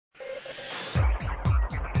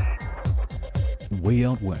Way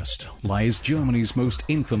out west lies Germany's most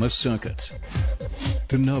infamous circuit,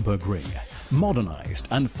 the Nürburgring. Modernized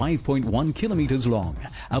and 5.1 kilometers long,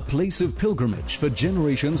 a place of pilgrimage for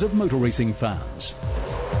generations of motor racing fans.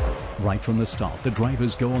 Right from the start, the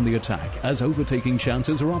drivers go on the attack as overtaking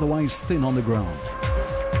chances are otherwise thin on the ground.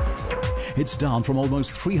 It's down from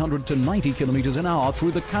almost 300 to 90 kilometers an hour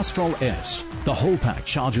through the Castrol S. The whole pack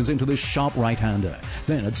charges into the sharp right-hander.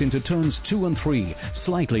 Then it's into turns 2 and 3,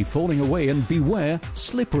 slightly falling away and beware,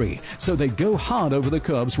 slippery. So they go hard over the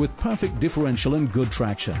curbs with perfect differential and good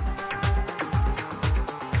traction.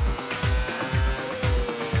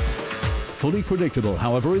 Fully predictable,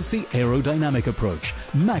 however, is the aerodynamic approach.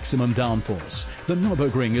 Maximum downforce. The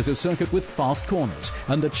Nürburgring is a circuit with fast corners,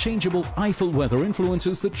 and the changeable Eiffel weather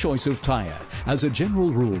influences the choice of tire. As a general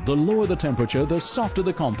rule, the lower the temperature, the softer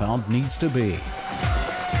the compound needs to be.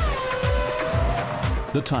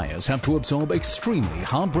 The tires have to absorb extremely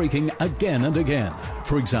hard braking again and again.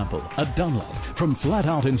 For example, a Dunlop from flat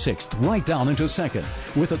out in 6th right down into 2nd,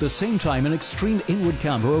 with at the same time an extreme inward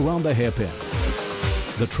camber around the hairpin.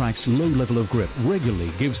 The track's low level of grip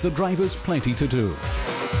regularly gives the drivers plenty to do.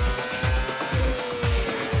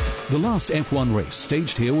 The last F1 race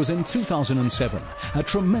staged here was in 2007. A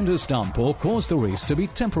tremendous downpour caused the race to be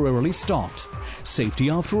temporarily stopped.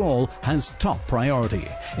 Safety, after all, has top priority.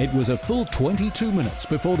 It was a full 22 minutes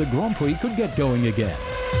before the Grand Prix could get going again.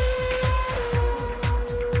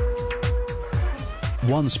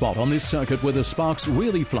 One spot on this circuit where the sparks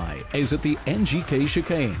really fly is at the NGK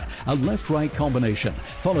chicane, a left-right combination,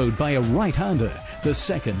 followed by a right-hander, the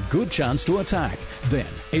second good chance to attack. Then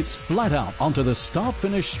it's flat out onto the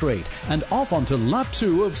start-finish straight and off onto lap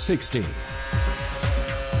 2 of 60.